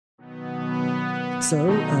So,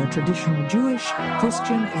 traditional Jewish,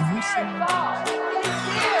 Christian, and Muslim.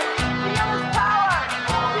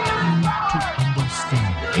 To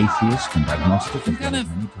understand atheist and agnostic and Kind of-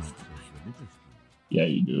 religious. Yeah,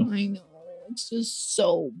 you do. I know. It's just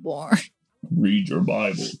so boring. Read your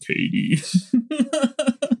Bible, Katie.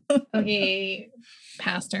 Okay,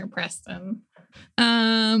 Pastor Preston.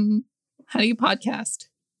 How do you podcast?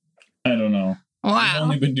 I don't know. I've Wow.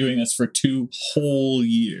 only been doing this for 2 whole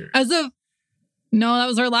years. No, that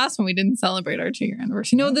was our last one. We didn't celebrate our 2-year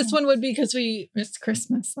anniversary. No, this one would be because we missed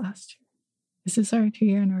Christmas last year. Is this our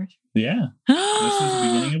 2-year anniversary? Yeah. This is the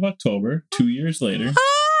beginning of October, 2 years later.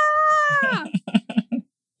 Ah!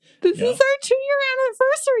 This Yeah. is our 2-year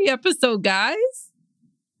anniversary episode, guys,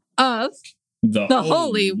 of the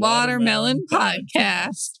Holy Watermelon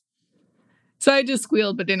Podcast. So I just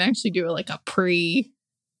squealed, but didn't actually do like a preamble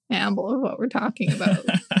of what we're talking about.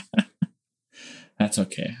 That's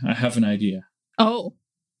okay. I have an idea. Oh,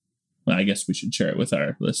 Well, I guess we should share it with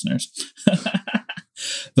our listeners.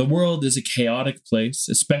 The world is a chaotic place,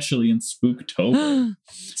 especially in Spooktober,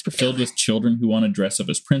 filled with children who want to dress up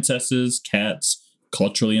as princesses, cats,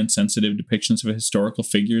 culturally insensitive depictions of historical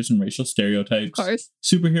figures and racial stereotypes, of course.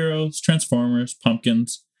 superheroes, transformers,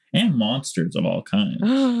 pumpkins, and monsters of all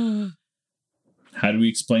kinds. How do we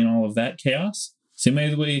explain all of that chaos? Same way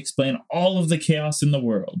that we explain all of the chaos in the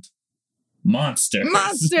world. Monsters.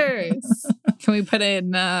 Monsters. Can we put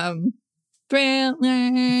in thriller?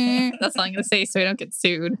 That's all I'm going to say so I don't get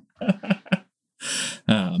sued.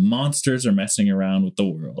 Monsters are messing around with the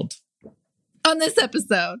world. On this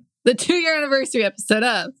episode, the 2-year anniversary episode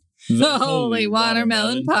of The Holy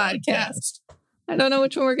Watermelon Podcast. I don't know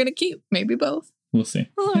which one we're going to keep. Maybe both. We'll see.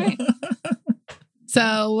 All right.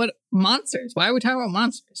 So, what monsters? Why are we talking about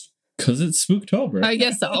monsters? Because it's Spooktober. I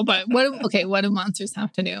guess so. But what do monsters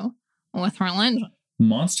have to do with religion?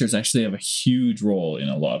 Monsters actually have a huge role in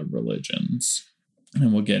a lot of religions.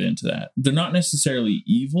 And we'll get into that. They're not necessarily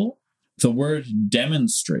evil. The word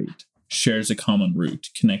demonstrate shares a common root,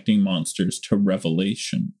 connecting monsters to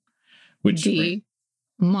revelation. Which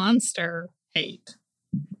Monster hate.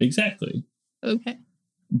 Exactly. Okay.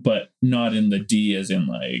 But not in the D as in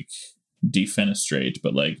like defenestrate,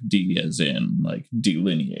 but like D as in like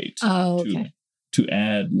delineate. Oh, okay. To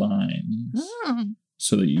add lines Oh.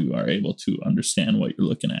 so that you are able to understand what you're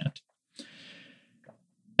looking at.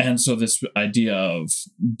 And so this idea of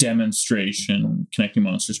demonstration, connecting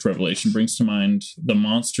monsters to revelation, brings to mind the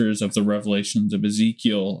monsters of the revelations of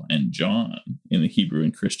Ezekiel and John in the Hebrew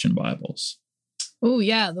and Christian Bibles. Oh,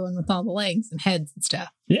 yeah. The one with all the legs and heads and stuff.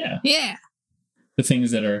 Yeah. Yeah. The things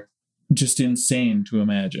that are just insane to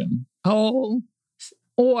imagine. Oh.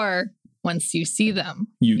 Or once you see them,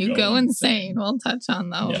 you go insane. We'll touch on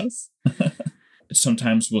those. Yeah.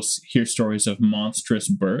 Sometimes we'll hear stories of monstrous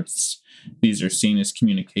births. These are seen as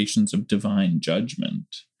communications of divine judgment,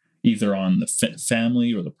 either on the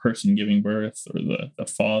family or the person giving birth or the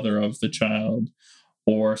father of the child,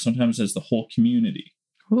 or sometimes as the whole community.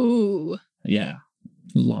 Ooh. Yeah,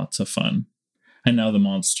 lots of fun. And now the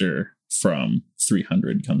monster from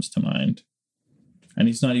 300 comes to mind. And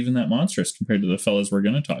he's not even that monstrous compared to the fellas we're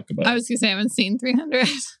going to talk about. I was going to say, I haven't seen 300.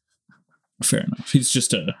 Fair enough. He's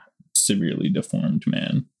just a severely deformed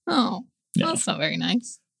man. Oh, Yeah. that's not very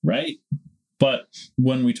nice. Right? But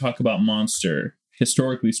when we talk about monster,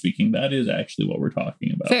 historically speaking, that is actually what we're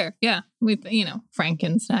talking about. Fair. Yeah. With,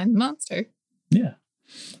 Frankenstein the monster. Yeah.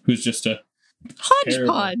 Who's just a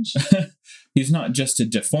Hodgepodge. He's not just a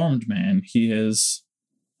deformed man. He is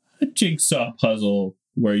a jigsaw puzzle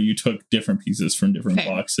where you took different pieces from different Fair.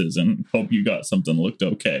 boxes and hope you got something that looked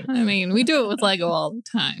okay. I mean, we do it with Lego all the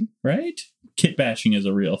time. Right? Kit bashing is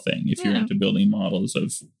a real thing if you're Yeah. into building models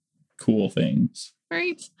of cool things.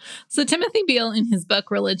 Right. So Timothy Beale, in his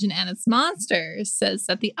book Religion and Its Monsters, says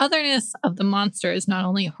that the otherness of the monster is not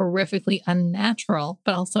only horrifically unnatural,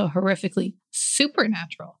 but also horrifically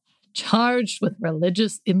supernatural, charged with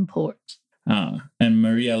religious import. And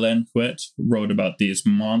Marie-Hélène Huet wrote about these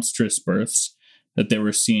monstrous births, that they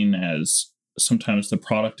were seen as sometimes the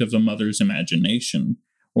product of the mother's imagination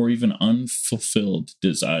or even unfulfilled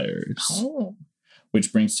desires. Oh.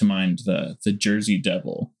 Which brings to mind the Jersey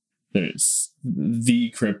Devil. There's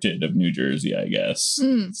the cryptid of New Jersey, I guess.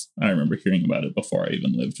 I remember hearing about it before I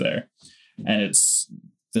even lived there. And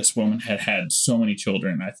this woman had so many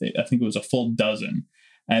children. I think it was a full dozen.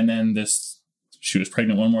 And then she was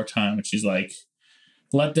pregnant one more time, and she's like,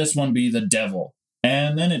 let this one be the devil.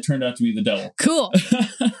 And then it turned out to be the devil. Cool.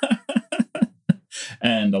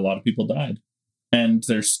 And a lot of people died. And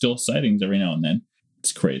there's still sightings every now and then.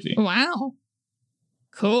 It's crazy. Wow.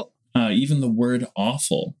 Cool. Even the word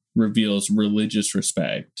awful reveals religious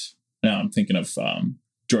respect. Now, I'm thinking of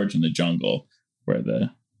George in the Jungle, where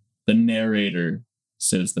the narrator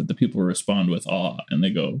says that the people respond with awe, and they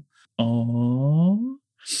go, "Aw."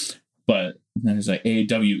 But then it's like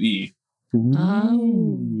AWE.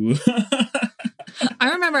 Ooh. I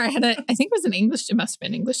remember I think it was it must have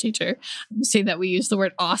been an English teacher, say that we use the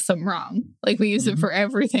word awesome wrong. Like we use it for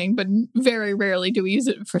everything, but very rarely do we use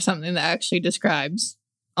it for something that actually describes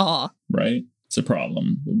awe. Right? It's a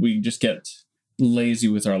problem. We just get lazy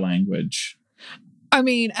with our language. I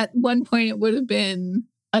mean, at one point it would have been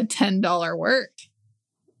a $10 word.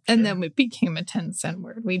 And then it became a 10-cent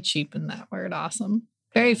word. We cheapened that word awesome.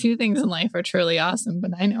 Very few things in life are truly awesome,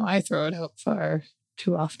 but I know I throw it out far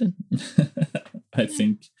too often. I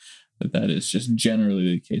think that is just generally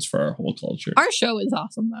the case for our whole culture. Our show is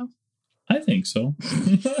awesome, though. I think so.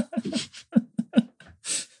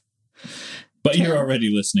 But you're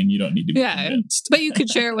already listening. You don't need to be convinced. But you could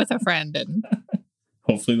share it with a friend and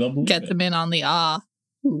hopefully they'll believe get them in on the awe.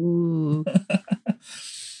 Ooh.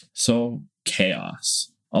 So,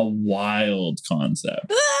 chaos. A wild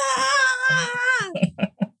concept.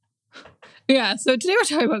 Yeah, so today we're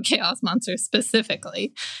talking about chaos monsters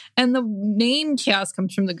specifically. And the name chaos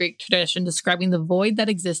comes from the Greek tradition describing the void that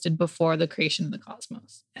existed before the creation of the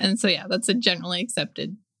cosmos. And so, yeah, that's a generally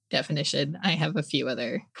accepted definition. I have a few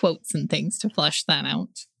other quotes and things to flesh that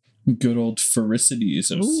out. Good old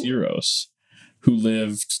Pherecydes of Syros, who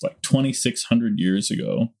lived like 2,600 years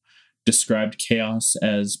ago, described chaos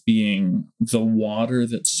as being the water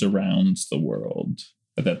that surrounds the world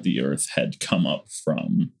that the earth had come up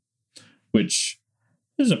from, which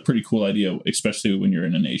is a pretty cool idea, especially when you're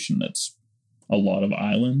in a nation that's a lot of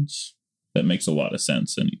islands. That makes a lot of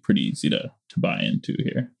sense and pretty easy to buy into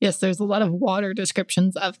here. Yes, there's a lot of water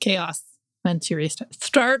descriptions of chaos once you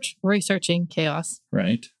start researching chaos.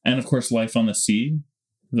 Right. And of course, life on the sea,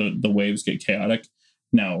 the waves get chaotic.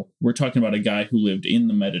 Now, we're talking about a guy who lived in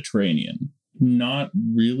the Mediterranean. Not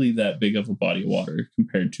really that big of a body of water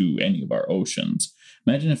compared to any of our oceans.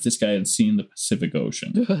 Imagine if this guy had seen the Pacific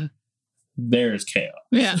Ocean. There's chaos.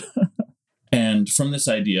 Yeah. And from this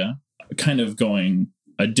idea, kind of going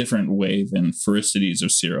a different way than Pherecydes of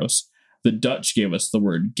Syros, the Dutch gave us the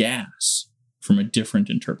word gas from a different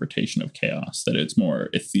interpretation of chaos, that it's more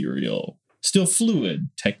ethereal, still fluid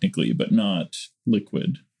technically, but not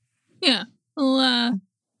liquid. Yeah.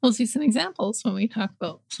 We'll see some examples when we talk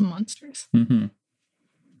about some monsters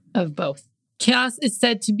of both. Chaos is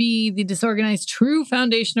said to be the disorganized true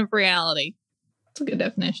foundation of reality. That's a good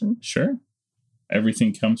definition. Sure.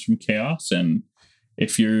 Everything comes from chaos, and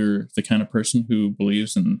if you're the kind of person who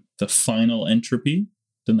believes in the final entropy,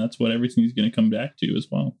 then that's what everything's going to come back to as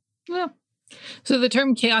well. Yeah. So the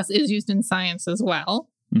term chaos is used in science as well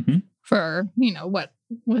for, what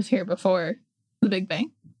was here before the Big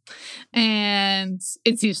Bang. And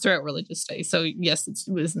it's used throughout religious studies. So yes, it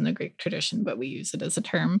was in the Greek tradition, but we use it as a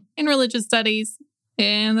term in religious studies.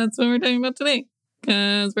 And that's what we're talking about today,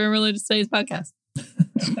 because we're a religious studies podcast.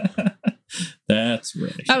 That's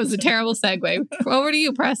right. That was a terrible segue. Over to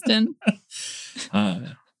you, Preston.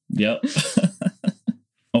 Yep.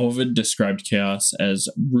 Ovid described chaos as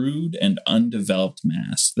rude and undeveloped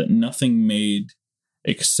mass that nothing made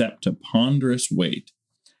except a ponderous weight,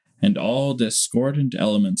 and all discordant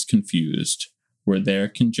elements confused were there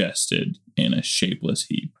congested in a shapeless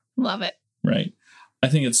heap. Love it. Right. I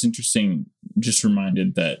think it's interesting, just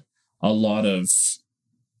reminded that a lot of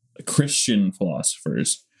Christian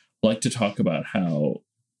philosophers like to talk about how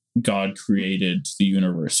God created the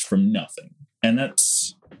universe from nothing. And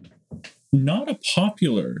that's not a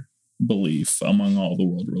popular belief among all the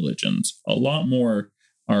world religions. A lot more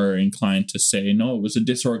are inclined to say, no, it was a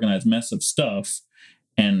disorganized mess of stuff,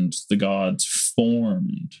 and the gods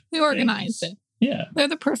formed. They organized it. Yeah. They're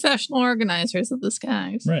the professional organizers of the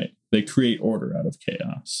skies. Right. They create order out of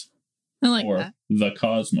chaos. I like that. The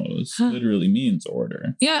cosmos literally means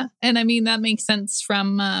order. Yeah. And I mean, that makes sense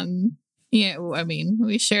from,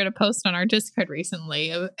 we shared a post on our Discord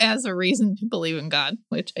recently as a reason to believe in God,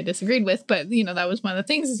 which I disagreed with. But, that was one of the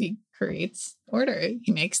things, is he creates order.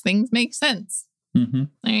 He makes things make sense. Mm-hmm.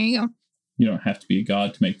 There you go. You don't have to be a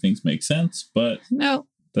god to make things make sense, but no,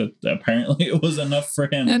 that apparently it was enough for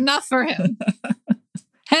him. Enough for him.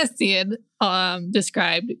 Hesiod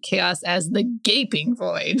described chaos as the gaping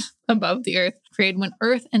void above the earth, created when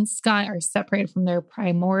earth and sky are separated from their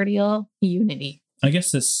primordial unity. I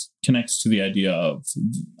guess this connects to the idea of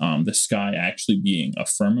the sky actually being a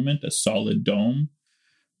firmament, a solid dome.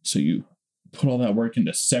 So you put all that work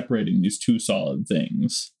into separating these two solid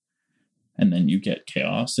things, and then you get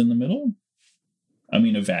chaos in the middle. I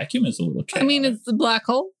mean, a vacuum is a little chaotic. I mean, it's the black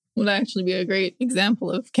hole would actually be a great example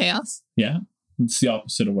of chaos. Yeah. It's the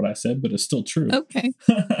opposite of what I said, but it's still true. Okay.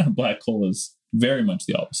 Black hole is very much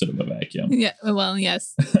the opposite of a vacuum. Yeah, well,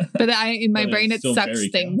 yes. But in my brain, it sucks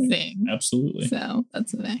things in. Absolutely. So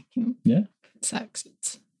that's a vacuum. Yeah. It sucks.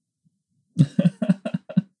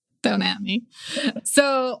 Don't at me.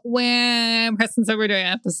 So when Preston said we're doing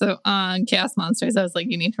an episode on Chaos Monsters, I was like,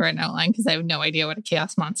 you need to write an outline because I have no idea what a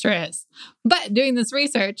Chaos Monster is. But doing this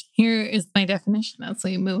research, here is my definition as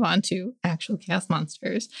we move on to actual Chaos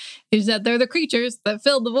Monsters, is that they're the creatures that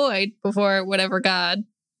filled the void before whatever god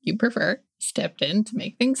you prefer stepped in to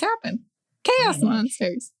make things happen. Chaos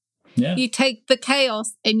Monsters. Yeah. You take the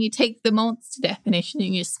chaos and you take the monster definition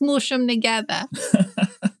and you smoosh them together.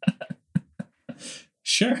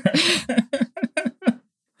 Sure.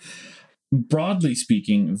 Broadly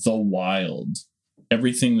speaking, the wild,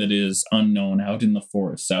 everything that is unknown out in the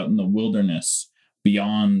forest, out in the wilderness,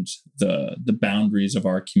 beyond the boundaries of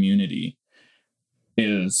our community,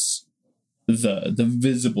 is the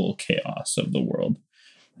visible chaos of the world.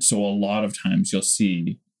 So a lot of times you'll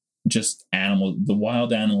see just animals, the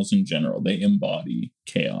wild animals in general, they embody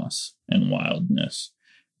chaos and wildness.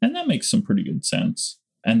 And that makes some pretty good sense.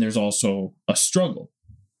 And there's also a struggle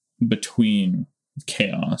between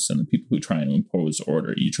chaos and the people who try to impose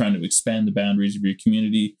order. You're trying to expand the boundaries of your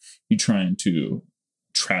community. You're trying to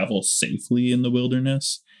travel safely in the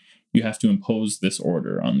wilderness. You have to impose this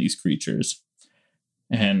order on these creatures.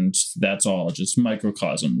 And that's all just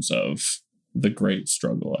microcosms of the great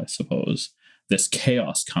struggle, I suppose. This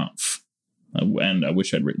chaos Kampf. And I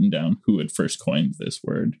wish I'd written down who had first coined this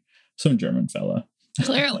word. Some German fella.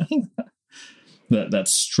 Clearly. that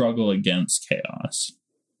struggle against chaos.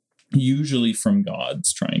 Usually from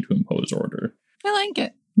gods trying to impose order. I like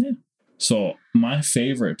it. Yeah. So my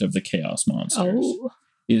favorite of the chaos monsters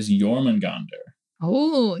is Jormungandr.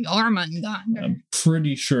 Oh, Jormungandr. I'm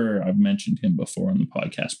pretty sure I've mentioned him before on the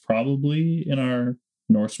podcast, probably in our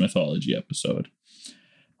Norse mythology episode.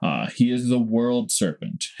 He is the world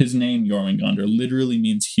serpent. His name, Jormungandr, literally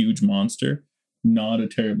means huge monster. Not a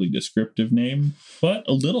terribly descriptive name, but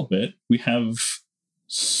a little bit. We have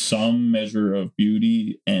some measure of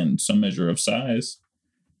beauty and some measure of size.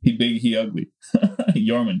 He big, he ugly.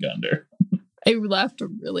 Jormungandr. I laughed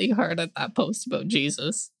really hard at that post about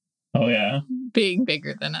Jesus. Oh, yeah? Being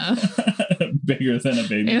bigger than a... bigger than a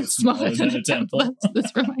baby. And smaller than a temple.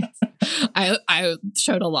 This reminds me. I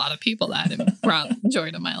showed a lot of people that and brought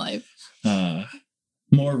joy to my life.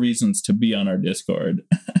 More reasons to be on our Discord.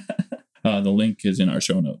 The link is in our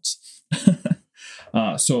show notes.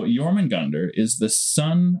 So Jormungandr is the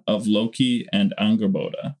son of Loki and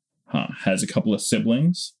Angrboda. Has a couple of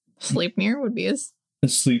siblings. Sleipnir would be his.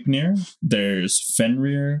 Sleipnir. There's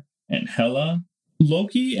Fenrir and Hela.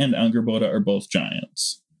 Loki and Angrboda are both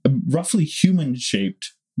giants. Roughly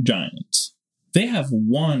human-shaped giants. They have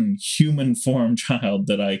one human-formed child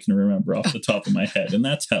that I can remember off the top of my head, and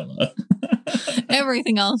that's Hela.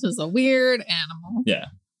 Everything else is a weird animal. Yeah.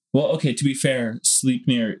 Well, okay, to be fair,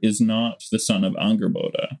 Sleipnir is not the son of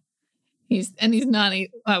Angrboda. He's not,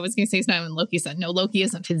 I was going to say he's not even Loki's son. No, Loki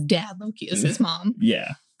isn't his dad. Loki is his mom.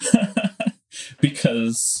 Yeah.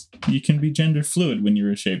 Because you can be gender fluid when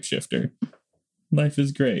you're a shapeshifter. Life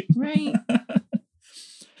is great. Right.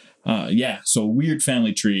 Yeah, so weird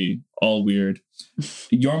family tree, all weird.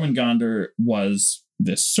 Jormungandr was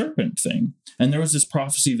this serpent thing. And there was this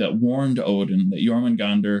prophecy that warned Odin that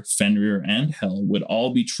Jormungandr, Fenrir, and Hel would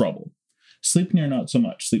all be trouble. Sleipnir, not so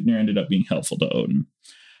much. Sleipnir ended up being helpful to Odin.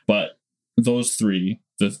 But those three,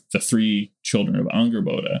 the three children of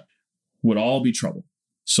Angrboda, would all be trouble.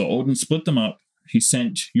 So Odin split them up. He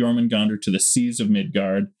sent Jormungandr to the seas of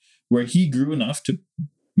Midgard, where he grew enough to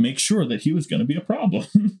make sure that he was going to be a problem.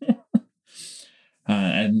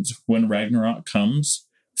 And when Ragnarok comes,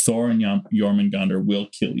 Thor and Jormungandr will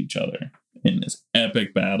kill each other in this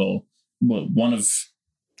epic battle. Well, one of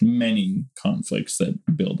many conflicts that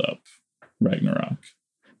build up Ragnarok.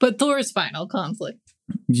 But Thor's final conflict.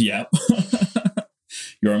 Yep.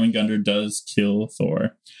 Jormungandr does kill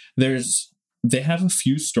Thor. They have a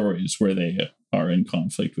few stories where they are in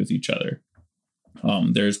conflict with each other.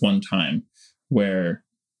 There's one time where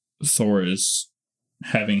Thor is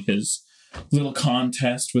having his little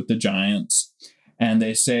contest with the giants, and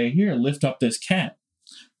they say, "Here, lift up this cat."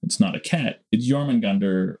 It's not a cat. It's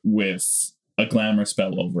Jormungandr with a glamour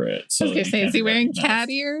spell over it. So I was going to say, is he wearing cat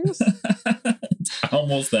ears? It's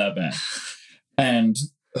almost that bad. And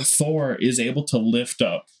Thor is able to lift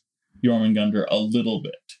up Jormungandr a little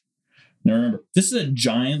bit. Now remember, this is a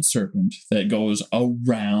giant serpent that goes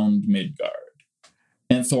around Midgard.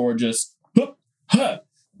 And Thor just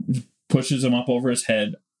pushes him up over his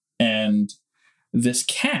head. And this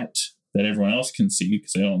cat that everyone else can see,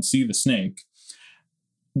 because they don't see the snake,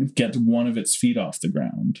 get one of its feet off the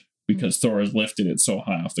ground because Thor has lifted it so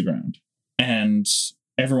high off the ground. And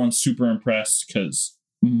everyone's super impressed because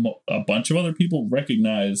a bunch of other people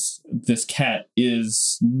recognize this cat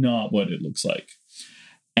is not what it looks like.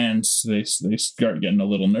 And so they start getting a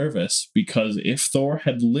little nervous because if Thor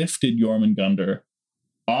had lifted Jormungandr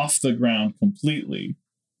off the ground completely,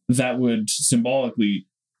 that would symbolically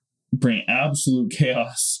bring absolute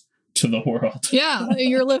chaos to the world. Yeah,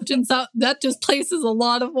 you're lifting so that displaces a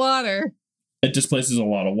lot of water. It displaces a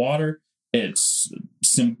lot of water. It's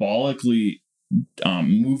symbolically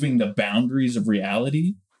moving the boundaries of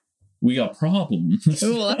reality. We got problems.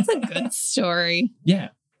 Oh, that's a good story. Yeah.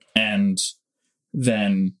 And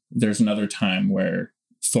then there's another time where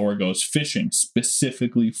Thor goes fishing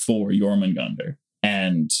specifically for Jormungandr.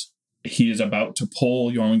 And he is about to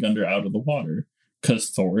pull Jormungandr out of the water because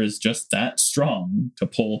Thor is just that strong to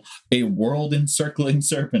pull a world-encircling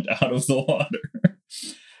serpent out of the water.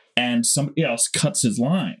 And somebody else cuts his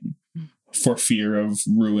line for fear of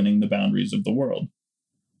ruining the boundaries of the world.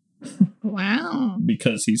 Wow.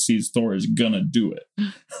 Because he sees Thor is gonna do it.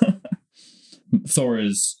 Thor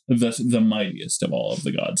is the mightiest of all of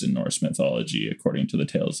the gods in Norse mythology, according to the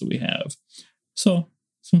tales that we have. So,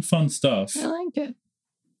 some fun stuff. I like it.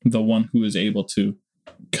 The one who is able to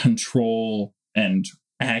control and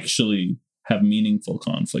actually have meaningful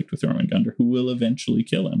conflict with Jormungandr, who will eventually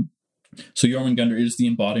kill him. So Jormungandr is the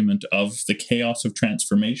embodiment of the chaos of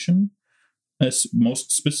transformation,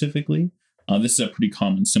 most specifically. This is a pretty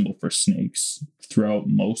common symbol for snakes throughout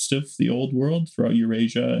most of the old world, throughout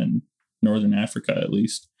Eurasia and Northern Africa at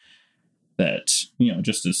least. That,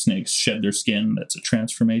 just as snakes shed their skin, that's a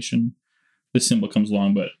transformation. This symbol comes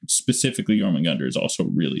along, but specifically Jormungandr is also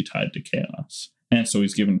really tied to chaos. And so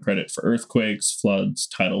he's given credit for earthquakes, floods,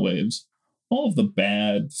 tidal waves, all of the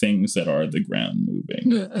bad things that are the ground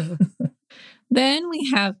moving. Then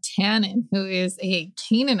we have Tannin, who is a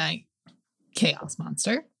Canaanite chaos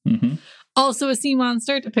monster. Mm-hmm. Also a sea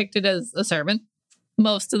monster depicted as a serpent.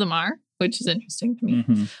 Most of them are, which is interesting to me.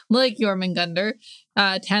 Mm-hmm. Like Jormungandr,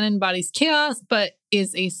 Tannin embodies chaos, but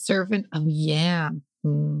is a servant of Yam,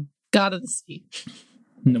 god of the sea.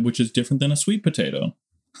 Which is different than a sweet potato.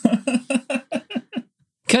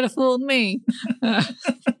 Could have fooled me.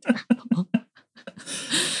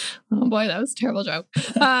 Oh boy, that was a terrible joke.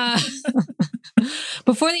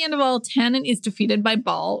 Before the end of all, Tannin is defeated by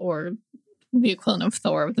Baal, or the equivalent of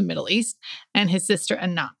Thor of the Middle East, and his sister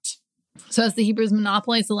Anat. So as the Hebrews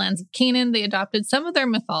monopolized the lands of Canaan, they adopted some of their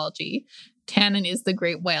mythology. Tannin is the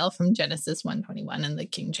great whale from Genesis 1:21 in the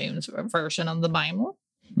King James version of the Bible.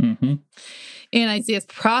 Mm-hmm. In Isaiah's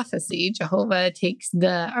prophecy, Jehovah takes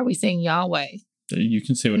are we saying Yahweh? You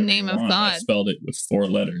can say whatever Name you of want. God. I spelled it with 4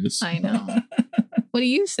 letters. I know. What do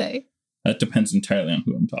you say? That depends entirely on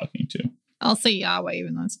who I'm talking to. I'll say Yahweh,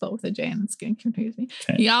 even though it's spelled with a J and it's going to confuse me.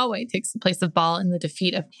 Okay. Yahweh takes the place of Baal in the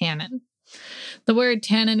defeat of Tannin. The word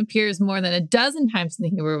Tannin appears more than a dozen times in the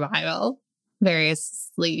Hebrew Bible,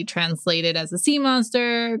 variously translated as a sea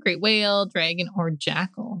monster, great whale, dragon, or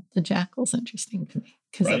jackal. The jackal's interesting to me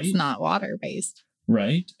because it's not water-based.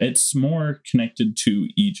 Right. It's more connected to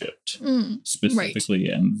Egypt, specifically,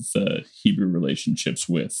 right, and the Hebrew relationships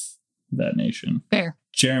with that nation. Fair.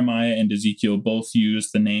 Jeremiah and Ezekiel both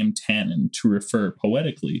use the name Tannin to refer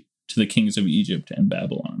poetically to the kings of Egypt and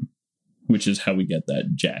Babylon, which is how we get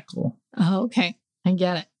that jackal. Oh, okay. I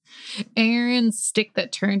get it. Aaron's stick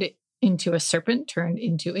that turned it into a serpent turned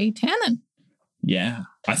into a tannin. Yeah.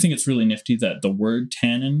 I think it's really nifty that the word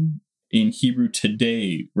tannin in Hebrew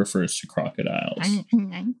today refers to crocodiles,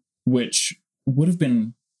 which would have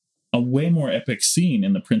been a way more epic scene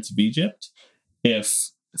in The Prince of Egypt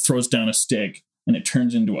if it throws down a stick and it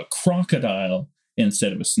turns into a crocodile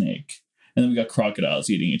instead of a snake. And then we got crocodiles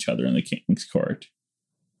eating each other in the king's court.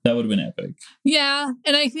 That would have been epic. Yeah.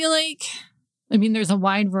 And I feel like, there's a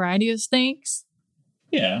wide variety of snakes.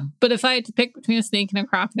 Yeah. But if I had to pick between a snake and a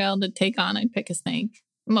crocodile to take on, I'd pick a snake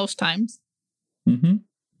most times. Mm-hmm.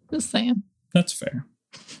 Just saying. That's fair.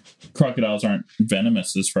 Crocodiles aren't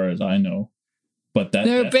venomous as far as I know. But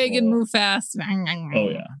they're big and move fast. Oh,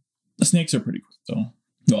 yeah. The snakes are pretty quick, though.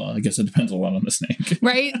 Well, I guess it depends a lot on the snake.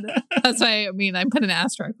 Right? That's why, I put an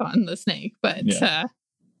asterisk on the snake. But,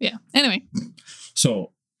 yeah. Anyway.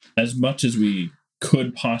 So, as much as we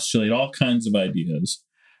could postulate all kinds of ideas,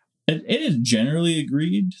 it is generally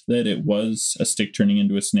agreed that it was a stick turning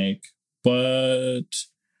into a snake. But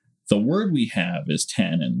the word we have is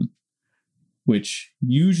tannin, which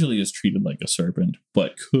usually is treated like a serpent,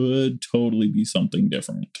 but could totally be something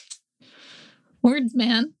different. Words,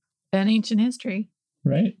 man. And ancient history.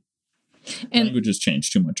 Right. And languages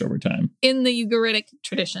change too much over time. in the Ugaritic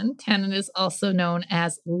tradition, tannin is also known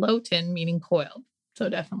as lotin, meaning coiled. So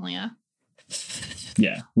definitely a...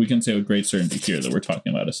 Yeah, we can say with great certainty here that we're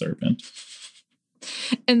talking about a serpent.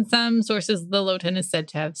 In some sources, the lotin is said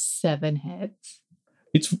to have 7 heads.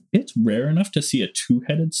 It's rare enough to see a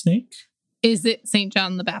 2-headed snake. Is it St.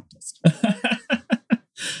 John the Baptist?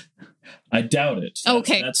 I doubt it.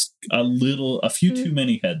 Okay. That's a few too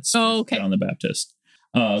many heads for Okay. John the Baptist.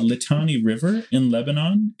 Litani River in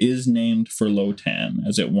Lebanon is named for Lotan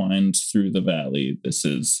as it winds through the valley. This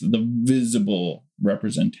is the visible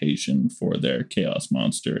representation for their chaos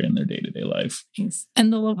monster in their day-to-day life. Nice.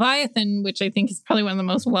 And the Leviathan, which I think is probably one of the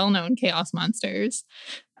most well-known chaos monsters.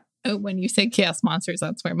 When you say chaos monsters,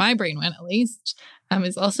 that's where my brain went, at least.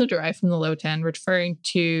 Is also derived from the Lotan, referring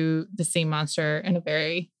to the same monster in a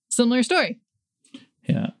very similar story.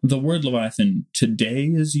 Yeah. The word Leviathan today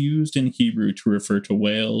is used in Hebrew to refer to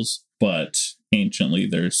whales, but anciently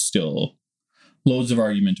there's still loads of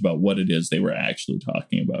argument about what it is they were actually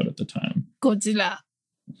talking about at the time. Godzilla.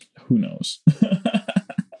 Who knows?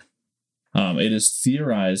 It is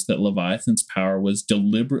theorized that Leviathan's power was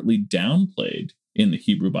deliberately downplayed in the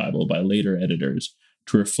Hebrew Bible by later editors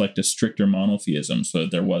to reflect a stricter monotheism so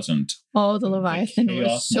that there wasn't... Oh, the Leviathan was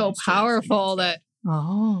chaos so monsters powerful against that...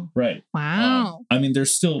 Oh, Right. wow. I mean,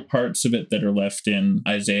 there's still parts of it that are left in.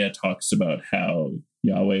 Isaiah talks about how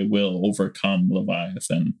Yahweh will overcome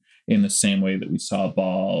Leviathan in the same way that we saw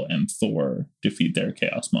Baal and Thor defeat their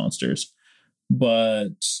chaos monsters.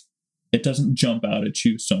 But it doesn't jump out at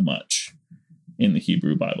you so much in the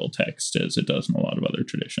Hebrew Bible text as it does in a lot of other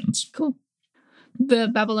traditions. Cool. The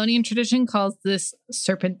Babylonian tradition calls this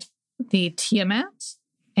serpent the Tiamat,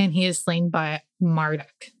 and he is slain by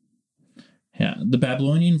Marduk. Yeah, the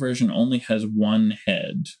Babylonian version only has 1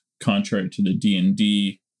 head, contrary to the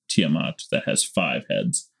D&D Tiamat that has 5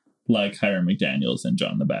 heads, like Hiram McDaniels and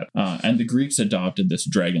John the Baptist. And the Greeks adopted this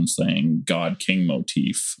dragon-slaying god-king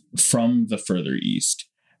motif from the further east.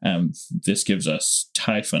 This gives us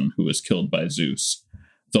Typhon, who was killed by Zeus,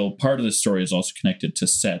 though part of the story is also connected to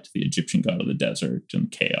Set, the Egyptian god of the desert,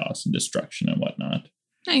 and chaos and destruction and whatnot.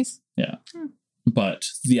 Nice. Yeah. But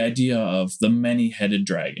the idea of the many-headed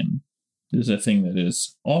dragon is a thing that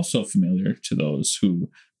is also familiar to those who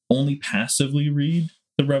only passively read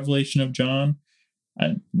the Revelation of John,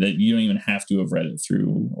 that you don't even have to have read it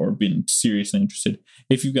through or been seriously interested.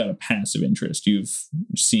 If you've got a passive interest, you've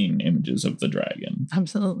seen images of the dragon.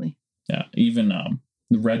 Absolutely. Yeah, even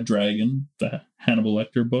the Red Dragon, the Hannibal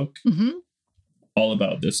Lecter book, all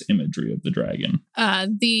about this imagery of the dragon.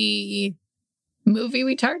 The movie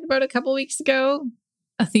we talked about a couple weeks ago,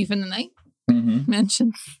 A Thief in the Night,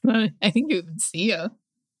 mentioned, I think you even see a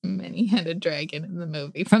many-headed dragon in the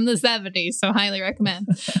movie from the 70s, so highly recommend.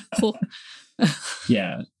 Cool.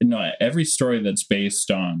 Yeah, no, every story that's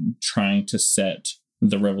based on trying to set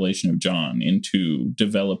the Revelation of John into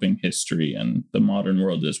developing history and the modern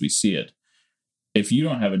world as we see it, if you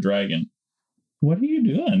don't have a dragon, what are you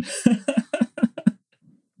doing?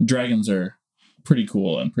 Dragons are pretty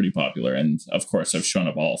cool and pretty popular, and of course have shown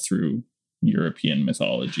up all through European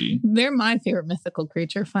mythology. They're my favorite mythical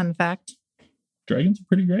creature, fun fact. Dragons are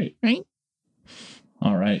pretty great. Right?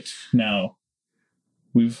 All right. Now,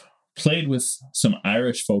 we've played with some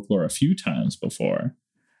Irish folklore a few times before,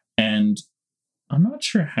 and I'm not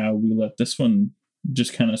sure how we let this one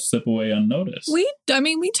just kind of slip away unnoticed. We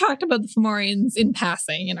talked about the Fomorians in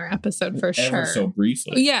passing in our episode for sure. Ever so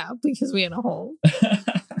briefly. Yeah, because we had a whole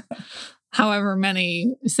however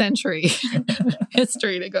many century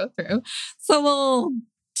history to go through. So we'll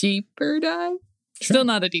deeper dive. Sure. Still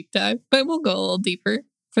not a deep dive, but we'll go a little deeper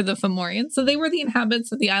for the Fomorians. So they were the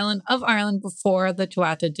inhabitants of the island of Ireland before the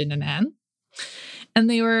Tuatha De Danann. And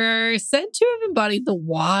they were said to have embodied the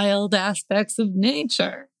wild aspects of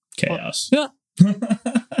nature. Chaos.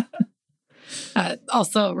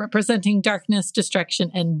 Also representing darkness, destruction,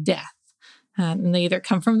 and death. And they either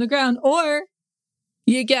come from the ground or,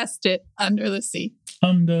 you guessed it, under the sea.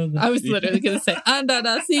 Under the I was sea. literally going to say, under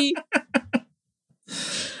the sea.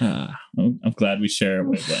 I'm glad we share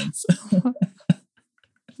wavelengths.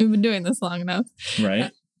 We've been doing this long enough.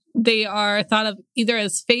 Right? They are thought of either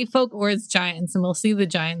as fae folk or as giants. And we'll see the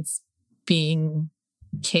giants being...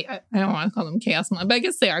 I don't want to call them chaos monsters, but I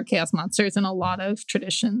guess they are chaos monsters in a lot of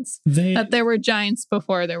traditions. That there were giants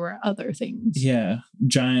before there were other things. Yeah.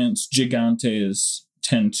 Giants, gigantes,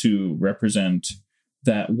 tend to represent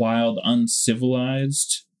that wild,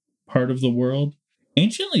 uncivilized part of the world.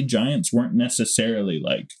 Anciently, giants weren't necessarily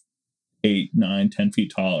like 8, 9, 10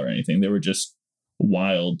 feet tall or anything. They were just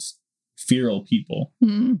wild, feral people.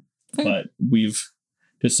 Mm-hmm. But we've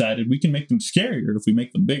decided we can make them scarier if we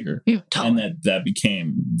make them bigger. Yeah, totally. And that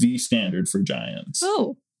became the standard for giants.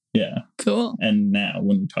 Oh, yeah. Cool. And now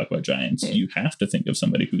when we talk about giants, you have to think of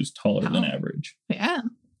somebody who's taller than average. Yeah.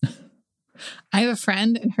 I have a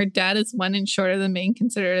friend, and her dad is 1 inch shorter than being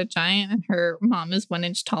considered a giant, and her mom is 1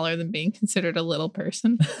 inch taller than being considered a little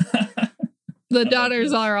person. The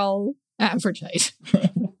daughters are all average height.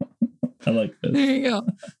 I like this. There you go.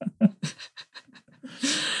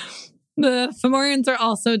 The Fomorians are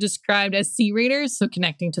also described as sea raiders, so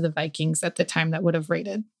connecting to the Vikings at the time that would have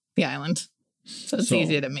raided the island. So it's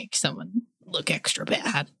easy to make someone look extra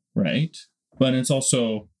bad. Right. But it's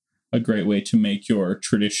also a great way to make your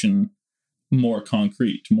tradition more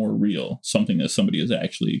concrete, more real, something that somebody has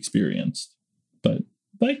actually experienced. But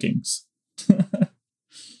Vikings.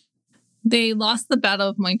 They lost the Battle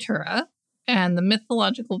of Moytura, and the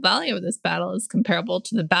mythological value of this battle is comparable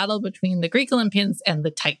to the battle between the Greek Olympians and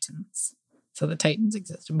the Titans. So the Titans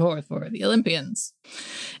existed before the Olympians.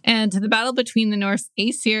 And to the battle between the Norse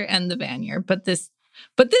Aesir and the Vanir. But this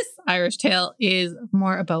Irish tale is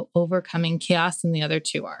more about overcoming chaos than the other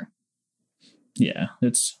two are. Yeah,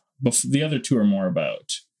 the other two are more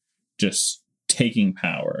about just taking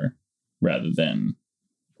power rather than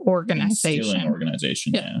organization.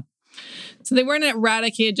 Organization, yeah. So they weren't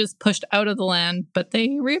eradicated, just pushed out of the land, but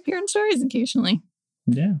they reappear in stories occasionally.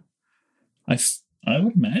 Yeah. I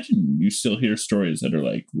would imagine you still hear stories that are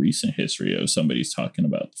like recent history of somebody's talking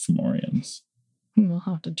about the Fomorians. We'll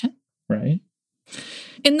have to check. Right?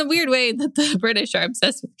 In the weird way that the British are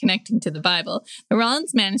obsessed with connecting to the Bible, the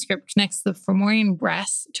Rollins manuscript connects the Fomorian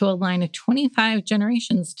brass to a line of 25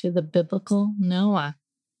 generations to the biblical Noah.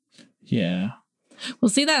 Yeah. We'll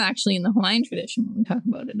see that actually in the Hawaiian tradition when we talk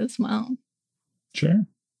about it as well. Sure.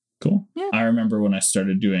 Cool. Yeah. I remember when I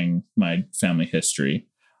started doing my family history,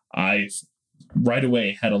 I right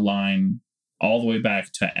away had a line all the way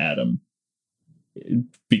back to Adam,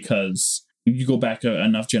 because you go back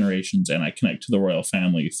enough generations and I connect to the royal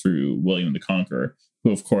family through William the Conqueror,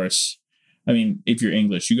 who, of course, I mean, if you're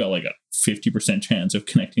English, you got like a 50% chance of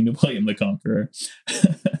connecting to William the Conqueror.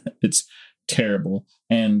 It's terrible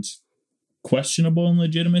and questionable in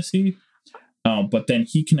legitimacy. But then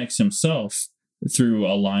he connects himself through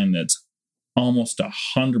a line that's almost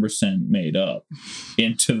 100% made up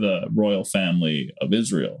into the royal family of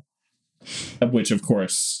Israel, which, of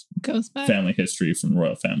course, goes back. Family history from the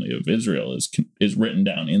royal family of Israel is written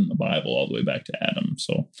down in the Bible all the way back to Adam.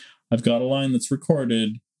 So I've got a line that's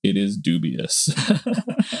recorded. It is dubious.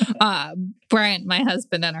 Bryant, my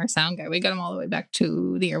husband, and our sound guy, we got him all the way back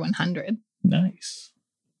to the year 100. Nice.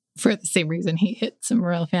 For the same reason he hit some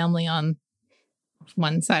royal family on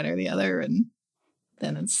one side or the other, and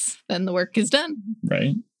then the work is done.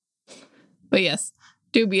 Right. But yes,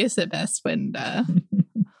 dubious at best when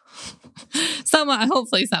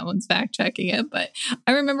hopefully someone's fact checking it. But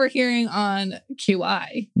I remember hearing on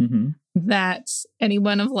QI that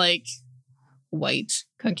anyone of like white,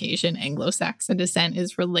 Caucasian, Anglo-Saxon descent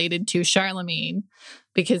is related to Charlemagne,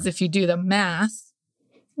 because if you do the math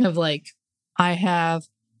of like, I have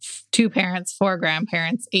 2 parents, 4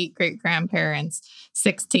 grandparents, 8 great-grandparents,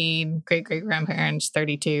 16 great-great-grandparents,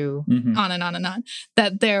 32, on and on and on,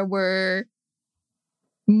 that there were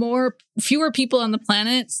fewer people on the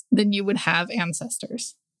planet than you would have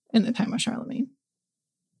ancestors in the time of Charlemagne.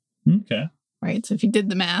 Okay. Right? So if you did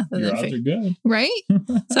the math. Your odds are good. Right?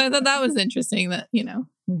 So I thought that was interesting that,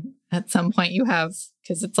 at some point you have,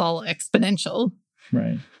 because it's all exponential.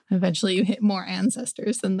 Right. Eventually you hit more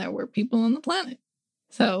ancestors than there were people on the planet.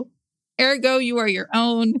 So, ergo, you are your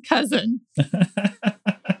own cousin.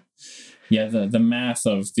 Yeah, the math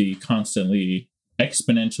of the constantly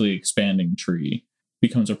exponentially expanding tree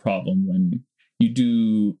becomes a problem when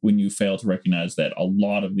you fail to recognize that a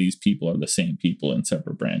lot of these people are the same people in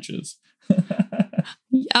separate branches.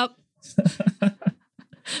 Yep.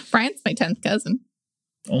 Brian's my 10th cousin.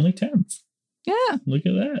 Only 10th. Yeah. Look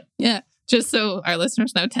at that. Yeah. Just so our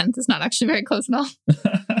listeners know, 10th is not actually very close at all.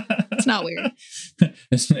 It's not weird.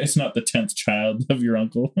 It's not the 10th child of your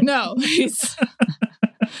uncle. No, he's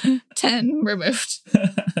 10 removed.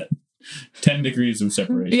 10 degrees of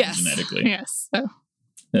separation genetically. Yes. So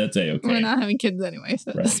that's okay. We're not having kids anyway,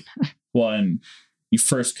 so it doesn't matter. Well, and your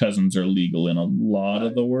first cousins are legal in a lot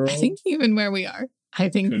of the world. I think even where we are.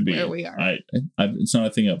 We are. It's not a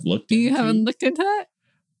thing I've looked into. You haven't looked into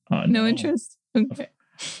that? No interest? Okay.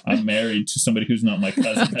 I'm married to somebody who's not my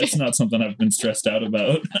cousin. Okay. That's not something I've been stressed out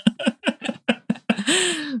about.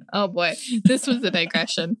 Oh boy, this was a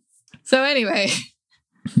digression. So anyway,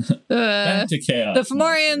 back to chaos. The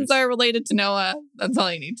Fomorians are related to Noah. That's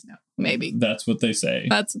all you need to know. Maybe. That's what they say.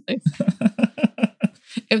 That's what they say.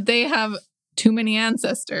 If they have too many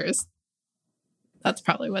ancestors. That's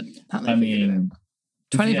probably what. How they figured it out.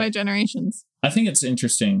 25 generations. I think it's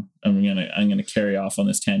interesting. I'm gonna carry off on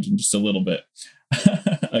this tangent just a little bit.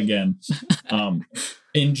 Again,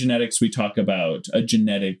 in genetics, we talk about a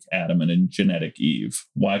genetic Adam and a genetic Eve,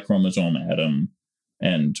 Y chromosome Adam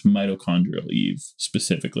and mitochondrial Eve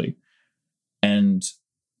specifically. And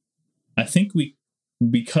I think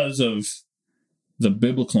because of the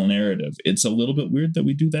biblical narrative, it's a little bit weird that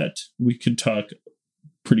we do that. We could talk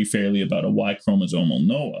pretty fairly about a Y chromosomal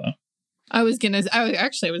Noah. I was gonna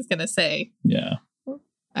say, yeah,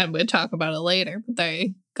 I would talk about it later, but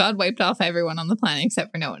God wiped off everyone on the planet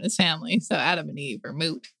except for Noah and his family, so Adam and Eve are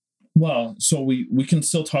moot. Well, so we can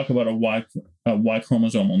still talk about a Y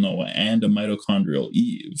chromosomal Noah and a mitochondrial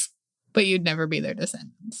Eve, but you'd never be their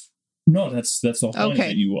descendants. No, that's the whole point.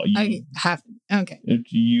 Okay,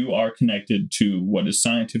 you are connected to what is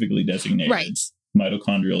scientifically designated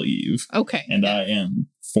mitochondrial Eve. Okay, and I am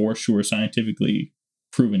for sure scientifically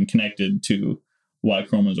proven connected to Y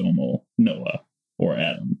chromosomal Noah or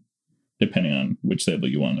Adam, depending on which label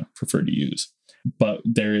you want to prefer to use. But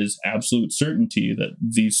there is absolute certainty that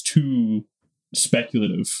these two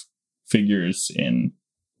speculative figures in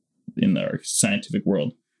our scientific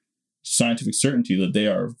world, scientific certainty that they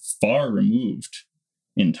are far removed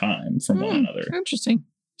in time from one another. Interesting.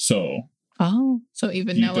 So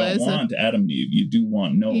even you Noah don't want Adam and Eve, you do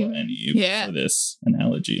want Noah and Eve for this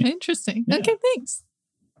analogy. Interesting. Yeah. Okay, thanks.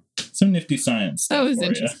 Some nifty science. That was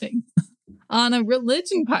interesting. On a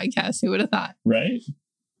religion podcast, who would have thought? Right?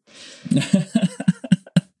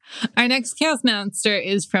 Our next chaos monster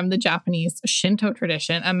is from the Japanese Shinto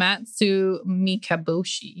tradition, Amatsu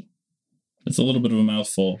Mikaboshi. It's a little bit of a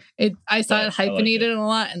mouthful. I saw it hyphenated a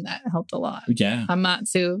lot, and that helped a lot. Yeah.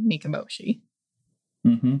 Amatsu Mikaboshi.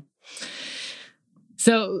 Mm-hmm.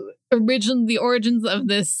 So, the origins of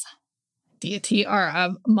this deity are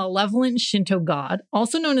of malevolent Shinto god,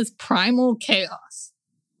 also known as primal chaos.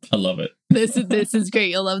 I love it. This is great.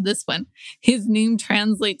 You'll love this one. His name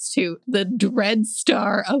translates to the dread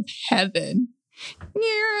star of heaven.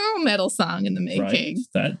 Metal song in the making.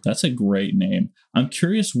 Right. That's a great name. I'm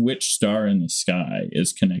curious which star in the sky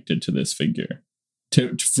is connected to this figure.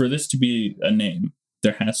 For this to be a name,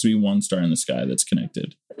 there has to be one star in the sky that's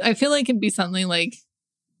connected. I feel like it'd be something like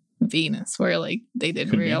Venus, where like they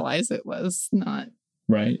didn't realize it was not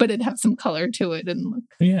right, but it'd have some color to it and look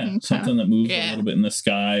something that moves a little bit in the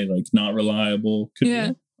sky, like not reliable. Could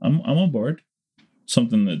be. I'm on board.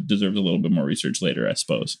 Something that deserves a little bit more research later, I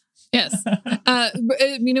suppose. Yes.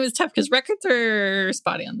 It was tough because records are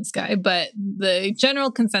spotty on this guy, but the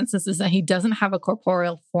general consensus is that he doesn't have a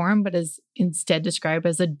corporeal form, but is instead described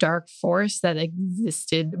as a dark force that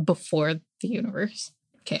existed before the universe.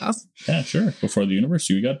 Chaos. Yeah, sure. Before the universe,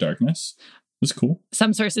 you got darkness. It's cool.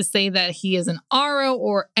 Some sources say that he is an aura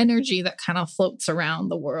or energy that kind of floats around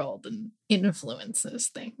the world and influences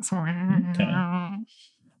things. Okay.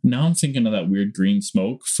 Now I'm thinking of that weird green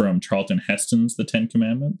smoke from Charlton Heston's The 10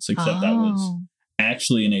 Commandments, except that was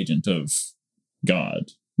actually an agent of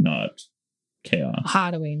God, not chaos. How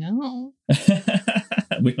do we know?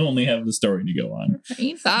 We only have the story to go on.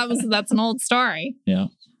 Right? That's an old story. Yeah.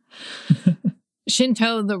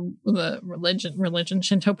 Shinto, the religion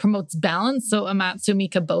Shinto promotes balance. So Amatsu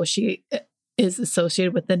Mikaboshi is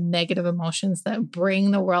associated with the negative emotions that bring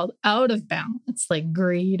the world out of balance, like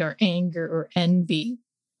greed or anger or envy.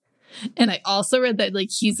 And I also read that like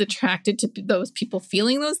he's attracted to those people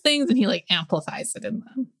feeling those things, and he like amplifies it in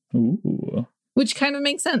them. Ooh. Which kind of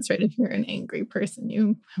makes sense, right? If you're an angry person,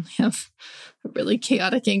 you probably have a really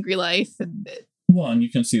chaotic, angry life. And you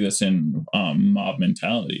can see this in mob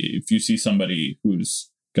mentality. If you see somebody who's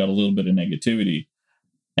got a little bit of negativity,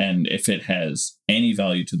 and if it has any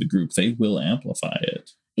value to the group, they will amplify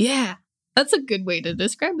it. Yeah, that's a good way to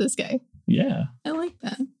describe this guy. Yeah. I like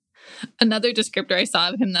that. Another descriptor I saw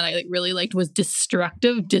of him that I really liked was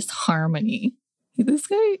destructive disharmony. This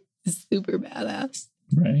guy is super badass.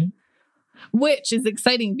 Right. Which is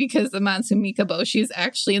exciting because Amatsu Mikaboshi is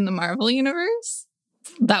actually in the Marvel universe.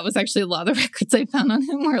 That was actually a lot of the records I found on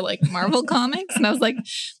him were like Marvel comics. And I was like,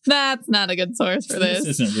 that's not a good source for this.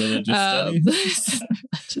 This isn't religious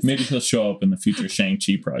study. Maybe he'll show up in the future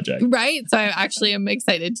Shang-Chi project. Right. So I actually am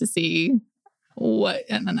excited to see what,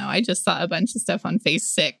 I don't know. I just saw a bunch of stuff on Phase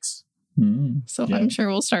 6. So I'm sure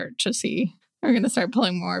we'll start to see. We're going to start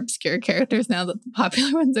pulling more obscure characters now that the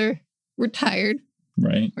popular ones are retired.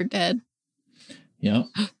 Right. Or dead. Yep.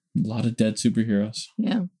 A lot of dead superheroes.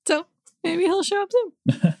 Yeah. So maybe he'll show up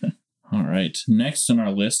soon. All right. Next on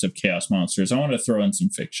our list of chaos monsters, I want to throw in some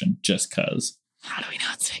fiction just because. How do we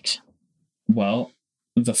know it's fiction? Well,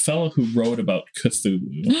 the fellow who wrote about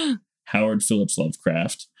Cthulhu Howard Phillips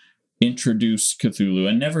Lovecraft, introduced Cthulhu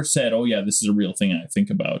and never said, oh yeah, this is a real thing I think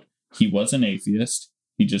about. He was an atheist.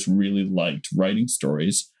 He just really liked writing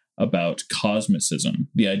stories about cosmicism,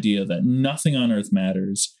 the idea that nothing on Earth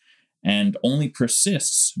matters and only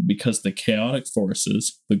persists because the chaotic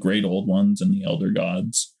forces, the great old ones and the elder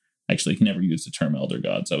gods, actually he never used the term elder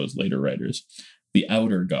gods, that was later writers, the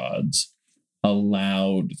outer gods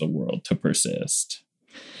allowed the world to persist.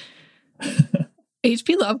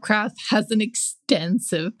 H.P. Lovecraft has an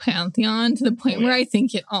extensive pantheon to the point where I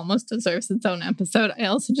think it almost deserves its own episode. I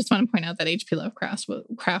also just want to point out that H.P.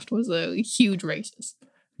 Lovecraft was a huge racist.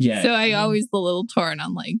 Yeah. So I always a little torn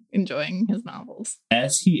on like enjoying his novels.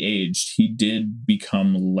 As he aged, he did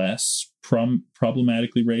become less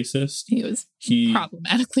problematically racist. He was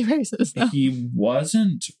problematically racist, though. He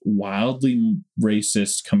wasn't wildly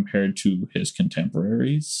racist compared to his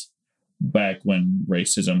contemporaries back when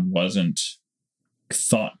racism wasn't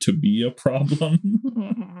thought to be a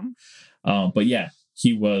problem. But yeah,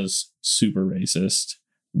 he was super racist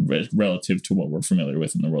relative to what we're familiar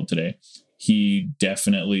with in the world today. He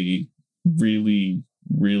definitely really,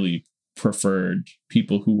 really preferred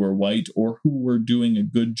people who were white or who were doing a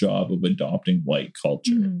good job of adopting white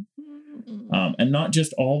culture. And not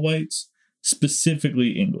just all whites,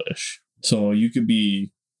 specifically English. So you could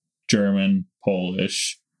be German,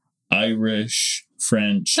 Polish, Irish,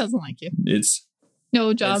 French. Doesn't like you. It's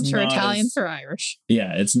no jobs for Italians or Irish.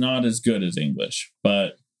 Yeah, it's not as good as English,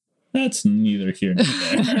 but that's neither here nor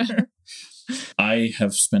there. I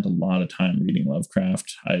have spent a lot of time reading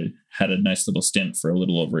Lovecraft. I had a nice little stint for a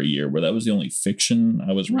little over a year where that was the only fiction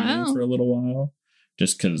I was reading for a little while,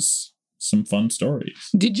 just because some fun stories.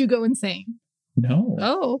 Did you go insane? No.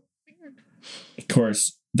 Oh. Of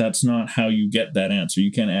course, that's not how you get that answer.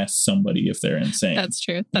 You can't ask somebody if they're insane. That's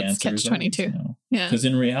true. That's Catch-22. No. Yeah. Because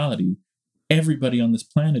in reality, everybody on this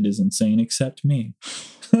planet is insane except me.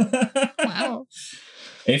 Wow.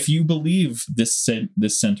 If you believe this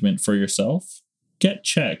sentiment for yourself, get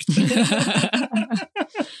checked.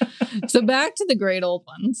 So back to the great old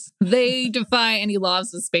ones. They defy any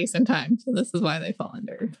laws of space and time. So this is why they fall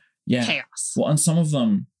under chaos. Well, and some of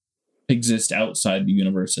them exist outside the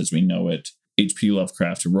universe as we know it. H.P.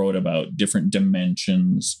 Lovecraft wrote about different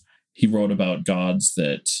dimensions. He wrote about gods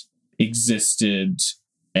that existed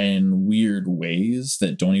in weird ways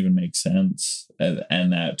that don't even make sense,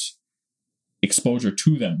 and that exposure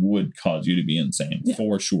to them would cause you to be insane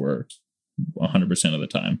for sure, 100% of the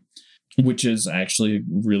time, which is actually a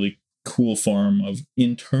really cool form of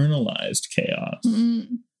internalized chaos,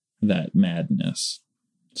 that madness.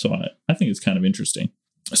 So I think it's kind of interesting.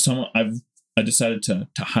 I decided to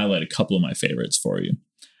highlight a couple of my favorites for you.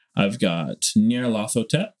 I've got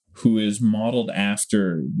Nyarlathotep, who is modeled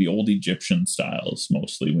after the old Egyptian styles.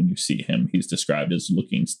 Mostly when you see him, he's described as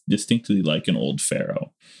looking distinctly like an old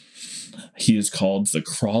pharaoh. He is called the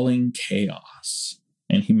Crawling Chaos,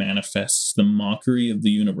 and he manifests the mockery of the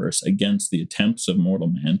universe against the attempts of mortal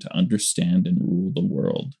man to understand and rule the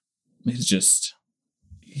world.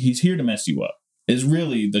 He's here to mess you up, is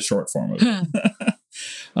really the short form of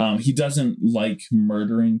it. He doesn't like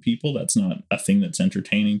murdering people. That's not a thing that's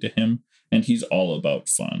entertaining to him. And he's all about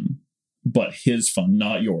fun, but his fun,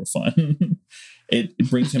 not your fun. It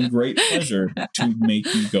brings him great pleasure to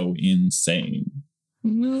make you go insane.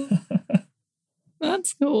 Well,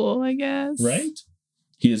 that's cool, I guess. Right?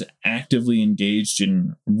 He is actively engaged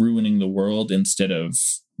in ruining the world instead of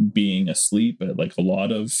being asleep, like a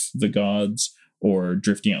lot of the gods, or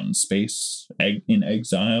drifting out in space in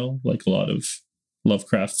exile, like a lot of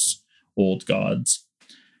Lovecraft's old gods.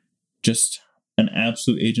 Just an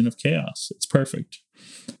absolute agent of chaos. It's perfect.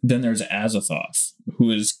 Then there's Azathoth, who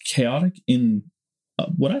is chaotic in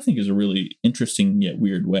what I think is a really interesting yet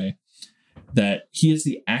weird way. That he is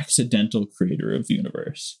the accidental creator of the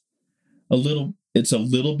universe. It's a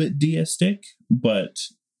little bit deistic, but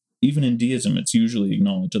even in deism, it's usually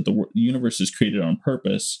acknowledged that the universe is created on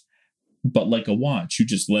purpose, but like a watch, you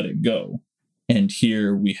just let it go. And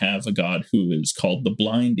here we have a god who is called the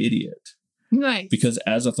Blind Idiot. Nice. Because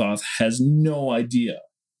Azathoth has no idea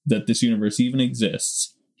that this universe even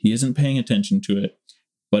exists. He isn't paying attention to it,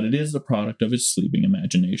 but it is the product of his sleeping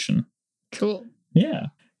imagination. Cool. Yeah.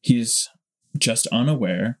 He's just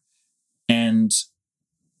unaware, and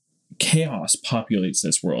chaos populates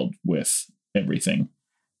this world with everything.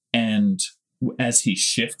 And as he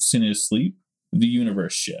shifts in his sleep, the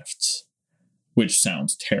universe shifts, which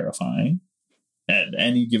sounds terrifying. At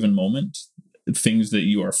any given moment, things that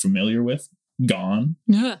you are familiar with, gone,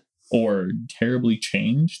 or terribly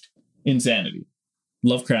changed. Insanity.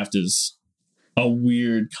 Lovecraft is a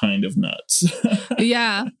weird kind of nuts.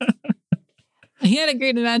 Yeah. He had a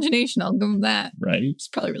great imagination. I'll give him that. Right? It's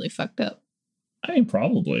probably really fucked up. I mean,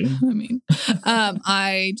 probably.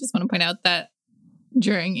 I just want to point out that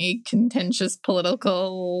during a contentious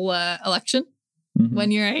political election,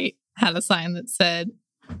 one year I had a sign that said,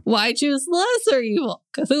 "Why choose lesser evil?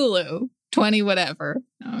 Cthulhu, 20 whatever."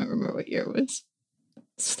 I don't remember what year it was.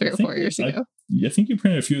 It's 3 or 4 years ago. I think you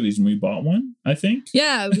printed a few of these and we bought one, I think.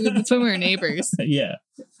 Yeah, that's when we were neighbors. Yeah.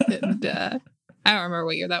 And I don't remember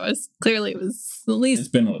what year that was. Clearly, it was at least It's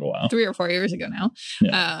been a little while. 3 or 4 years ago now.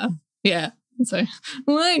 Yeah. Yeah. So,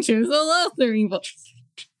 why choose the lesser evil?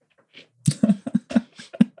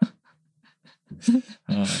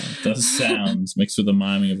 Those sounds mixed with the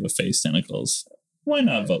miming of the face tentacles. Why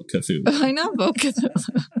not vote Cthulhu? Why not vote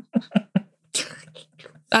Cthulhu?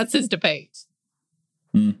 That's his debate.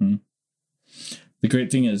 Mm-hmm. The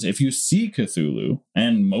great thing is, if you see Cthulhu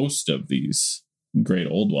and most of these great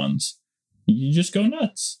old ones, you just go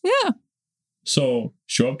nuts. Yeah. So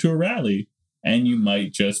show up to a rally and you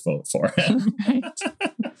might just vote for him. Right.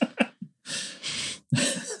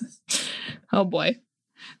 Oh boy.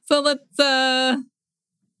 So let's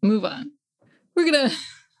move on. We're gonna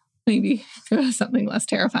maybe go to something less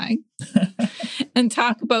terrifying and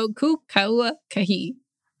talk about Kukauakahi,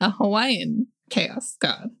 a Hawaiian chaos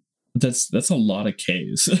god. That's a lot of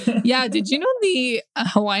K's. Yeah, did you know the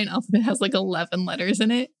Hawaiian alphabet has like 11 letters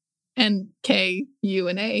in it? And K, U,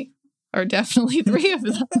 and A are definitely 3 of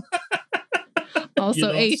them.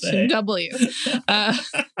 Also H and W.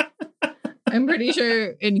 I'm pretty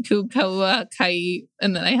sure in Kukauakahi,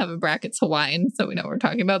 and then I have in brackets Hawaiian, so we know what we're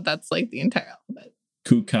talking about. That's like the entire alphabet.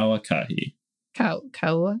 Kukauakahi.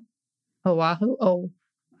 Kaua? Oahu? Oh,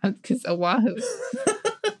 because Oahu.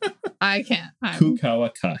 I can't.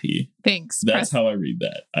 Kukauakahi. Thanks. That's how I read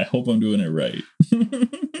that. I hope I'm doing it right.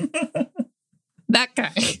 That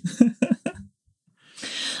guy.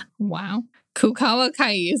 Wow.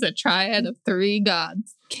 Kukauakahi is a triad of 3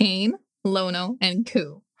 gods, Kane, Lono, and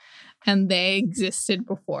Ku. And they existed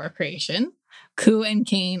before creation. Ku and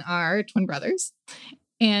Kane are twin brothers.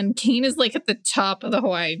 And Kane is like at the top of the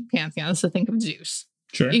Hawaiian pantheon. So think of Zeus.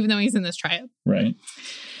 Sure. Even though he's in this triad. Right.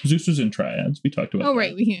 Zeus was in triads. We talked about that. Oh,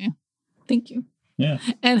 right. Yeah. Thank you. Yeah.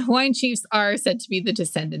 And Hawaiian chiefs are said to be the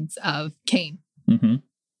descendants of Kane. Mm-hmm.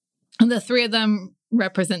 And the 3 of them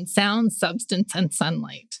represent sound, substance, and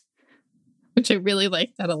sunlight. Which I really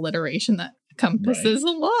like that alliteration that encompasses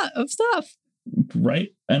a lot of stuff. Right.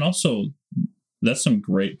 And also, that's some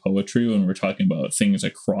great poetry when we're talking about things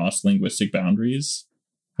across linguistic boundaries.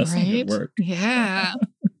 That's some good work. Yeah.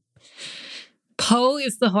 Po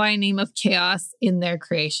is the Hawaiian name of chaos in their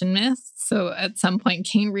creation myth. So at some point,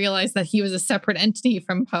 Kane realized that he was a separate entity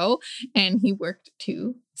from Po, and he worked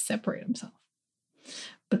to separate himself.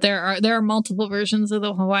 But there are multiple versions of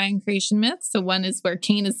the Hawaiian creation myth. So one is where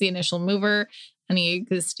Kane is the initial mover, and he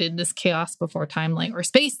existed as chaos before time, light, or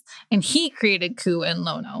space. And he created Ku and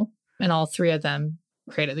Lono, and all 3 of them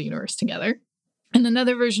created the universe together. And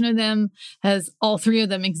another version of them has all 3 of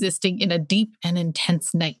them existing in a deep and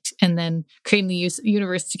intense night, and then creating the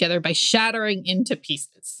universe together by shattering into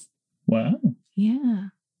pieces. Wow. Yeah.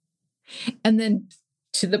 And then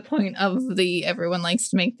to the point of everyone likes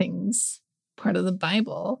to make things part of the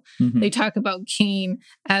Bible. Mm-hmm. They talk about Cain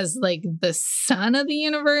as like the son of the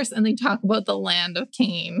universe, and they talk about the land of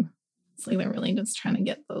Cain. It's like they're really just trying to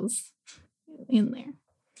get those in there.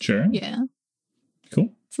 Sure. Yeah.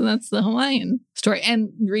 Cool. So that's the Hawaiian story.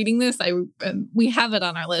 And reading this, we have it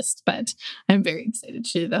on our list, but I'm very excited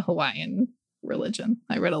to do the Hawaiian religion.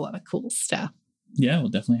 I read a lot of cool stuff. Yeah, we'll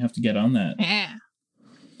definitely have to get on that. Yeah.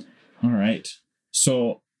 All right.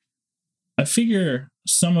 So I figure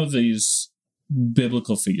some of these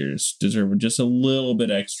biblical figures deserve just a little bit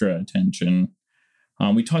extra attention.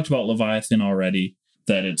 We talked about Leviathan already,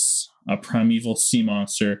 that it's a primeval sea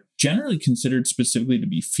monster, generally considered specifically to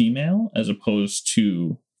be female, as opposed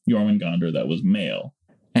to Jormungandr that was male.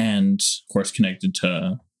 And, of course, connected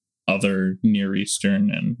to other Near Eastern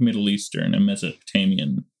and Middle Eastern and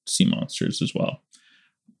Mesopotamian sea monsters as well.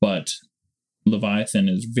 But Leviathan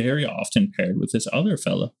is very often paired with this other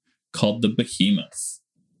fella called the Behemoth,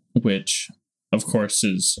 which, of course,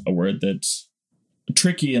 is a word that's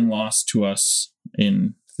tricky and lost to us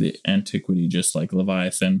in the antiquity, just like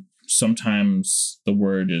Leviathan. Sometimes the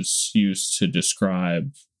word is used to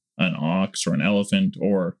describe an ox or an elephant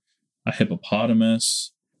or a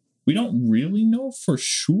hippopotamus. We don't really know for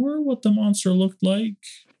sure what the monster looked like.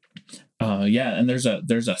 And there's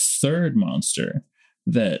a third monster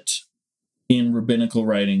that in rabbinical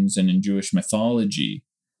writings and in Jewish mythology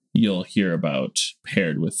you'll hear about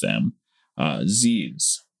paired with them.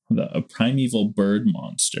 Ziz, a primeval bird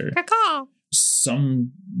monster. Caw-caw.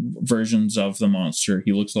 some versions of the monster,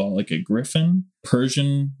 he looks a lot like a griffin.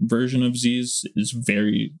 Persian version of Ziz is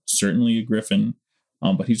very certainly a griffin,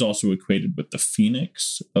 but he's also equated with the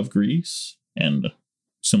phoenix of Greece and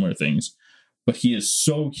similar things. But he is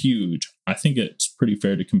so huge, I think it's pretty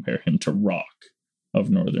fair to compare him to Rock of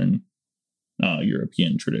Northern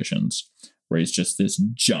European traditions, where he's just this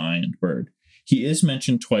giant bird. He is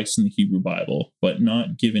mentioned twice in the Hebrew Bible, but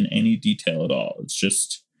not given any detail at all. It's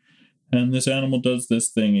just, and this animal does this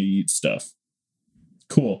thing, it eats stuff.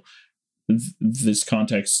 Cool. This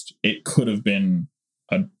context, it could have been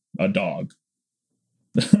a dog.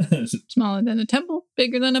 Smaller than a temple,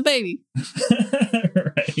 bigger than a baby.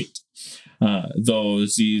 Right. Though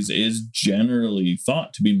Ziz is generally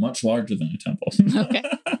thought to be much larger than a temple. Okay.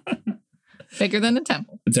 Bigger than a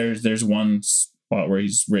temple. There's one spot where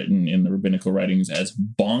he's written in the rabbinical writings as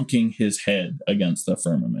bonking his head against the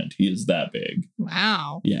firmament. He is that big.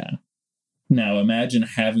 Wow. Yeah. Now imagine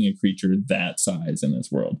having a creature that size in this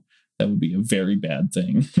world. That would be a very bad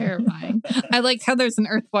thing. Terrifying. I like how there's an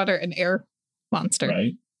earth, water, and air monster.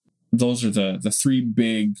 Right. Those are the three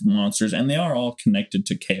big monsters, and they are all connected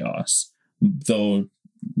to chaos, though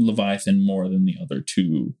Leviathan more than the other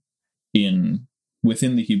two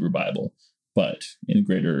within the Hebrew Bible, but in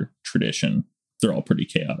greater tradition, they're all pretty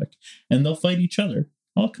chaotic. And they'll fight each other.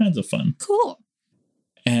 All kinds of fun. Cool.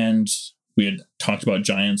 And we had talked about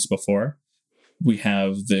giants before. We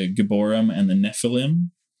have the Gibborim and the Nephilim,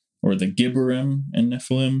 or the Gibborim and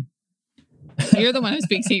Nephilim. You're the one who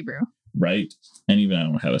speaks Hebrew. Right. And even I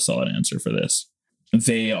don't have a solid answer for this.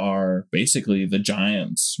 They are basically the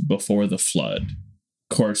giants before the flood.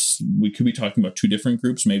 Of course, we could be talking about two different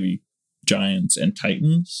groups, maybe giants and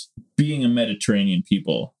titans. Being a Mediterranean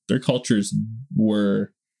people, their cultures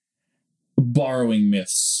were borrowing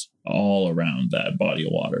myths all around that body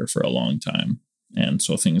of water for a long time. And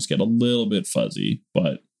so things get a little bit fuzzy,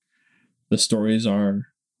 but the stories are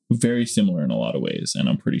very similar in a lot of ways. And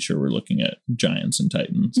I'm pretty sure we're looking at giants and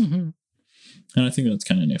titans. Mm-hmm. And I think that's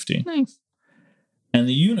kind of nifty. Nice. And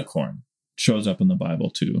the unicorn shows up in the Bible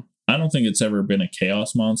too. I don't think it's ever been a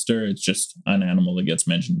chaos monster. It's just an animal that gets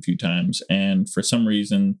mentioned a few times. And for some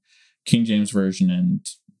reason, King James Version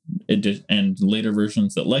and later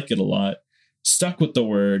versions that like it a lot stuck with the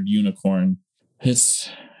word unicorn. It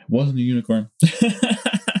wasn't a unicorn.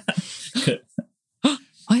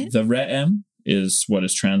 What? The Re'em is what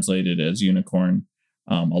is translated as unicorn.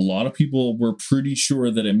 A lot of people were pretty sure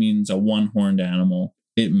that it means a one-horned animal.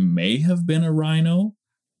 It may have been a rhino.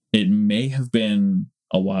 It may have been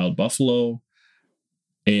a wild buffalo.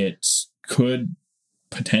 It could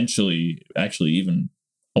potentially, actually even,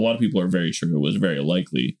 a lot of people are very sure it was very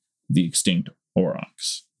likely the extinct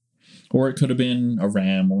aurochs. Or it could have been a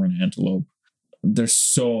ram or an antelope. There's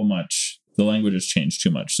so much, the language has changed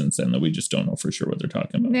too much since then that we just don't know for sure what they're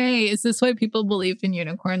talking about. Nay, is this why people believed in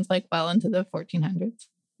unicorns like well into the 1400s?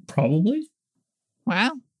 Probably.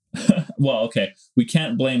 Wow. Well, okay. We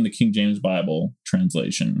can't blame the King James Bible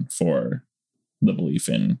translation for the belief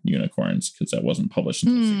in unicorns because that wasn't published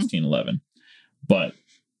until 1611. But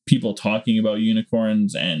people talking about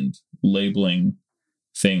unicorns and labeling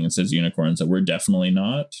things as unicorns that we're definitely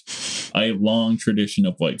not, a long tradition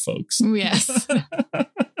of white folks. Yes.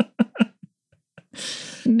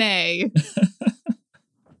 Nay.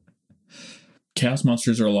 Chaos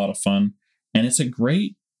monsters are a lot of fun, and it's a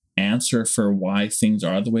great answer for why things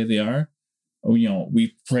are the way they are. You know,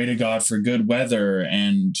 we pray to God for good weather,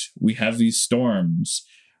 and we have these storms.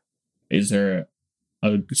 Is there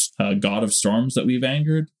a god of storms that we've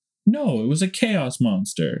angered? No, it was a chaos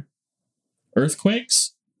monster.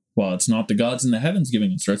 Earthquakes? Well, it's not the gods in the heavens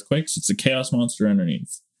giving us earthquakes. It's a chaos monster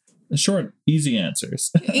underneath. Short, easy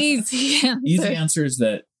answers. Easy answer. Easy answers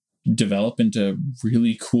that develop into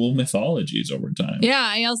really cool mythologies over time. Yeah,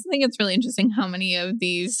 I also think it's really interesting how many of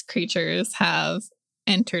these creatures have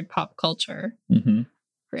entered pop culture. Mm-hmm.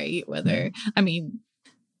 Right? Whether, I mean,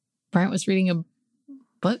 Brent was reading a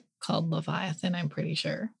book called Leviathan, I'm pretty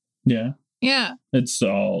sure. Yeah. Yeah. It's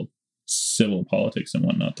all civil politics and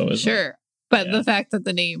whatnot, though, isn't it? Sure. But the fact that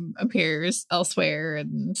the name appears elsewhere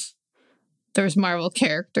and there's Marvel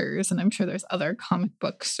characters, and I'm sure there's other comic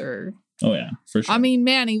books or... Oh, yeah, for sure. I mean,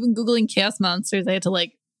 man, even Googling Chaos Monsters, I had to,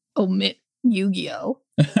 like, omit Yu-Gi-Oh!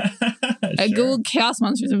 I Googled Chaos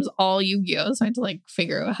Monsters, it was all Yu-Gi-Oh! So I had to, like,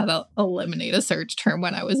 figure out how to eliminate a search term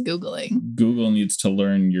when I was Googling. Google needs to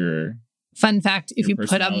learn your... Fun fact, if you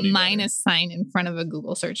put a minus better. sign in front of a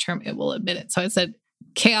Google search term, it will admit it. So I said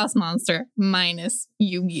Chaos Monster minus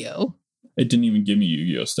Yu-Gi-Oh! It didn't even give me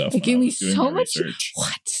Yu-Gi-Oh! Stuff. It gave me so much... Research.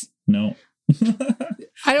 What? No.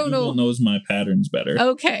 I don't know. Google knows my patterns better.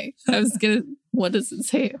 Okay. I was gonna... What does it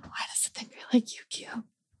say? Why does it think I like YouTube?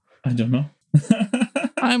 I don't know.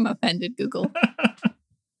 I'm offended, Google.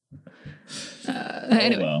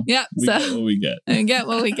 Anyway, well. yeah. We get what we get. Get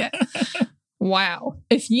what we get. Wow.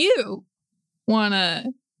 If you want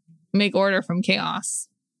to make order from Chaos,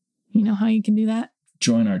 you know how you can do that?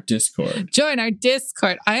 Join our Discord.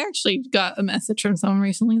 I actually got a message from someone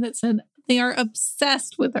recently that said they are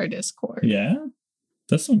obsessed with our Discord. Yeah?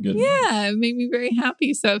 That's some good news. Yeah, it made me very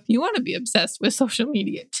happy. So if you want to be obsessed with social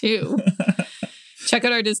media too, check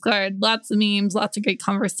out our Discord. Lots of memes, lots of great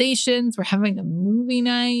conversations. We're having a movie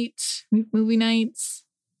nights.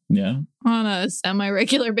 Yeah. On a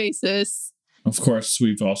semi-regular basis. Of course,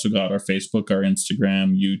 we've also got our Facebook, our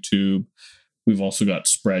Instagram, YouTube. We've also got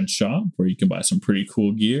Spreadshop, where you can buy some pretty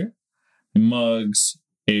cool gear. Mugs,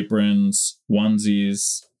 aprons,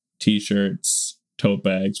 onesies, t-shirts, tote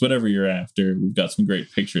bags, whatever you're after. We've got some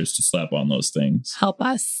great pictures to slap on those things. Help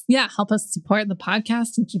us support the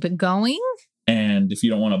podcast and keep it going. And if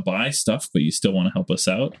you don't want to buy stuff, but you still want to help us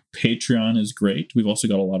out, Patreon is great. We've also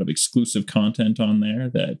got a lot of exclusive content on there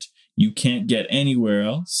that you can't get anywhere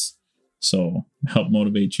else. So help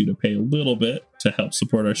motivate you to pay a little bit to help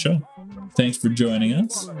support our show. Thanks for joining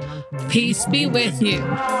us. Peace be with you.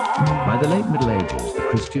 By the late Middle Ages, the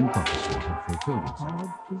Christian prophecies had fulfilled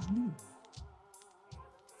itself.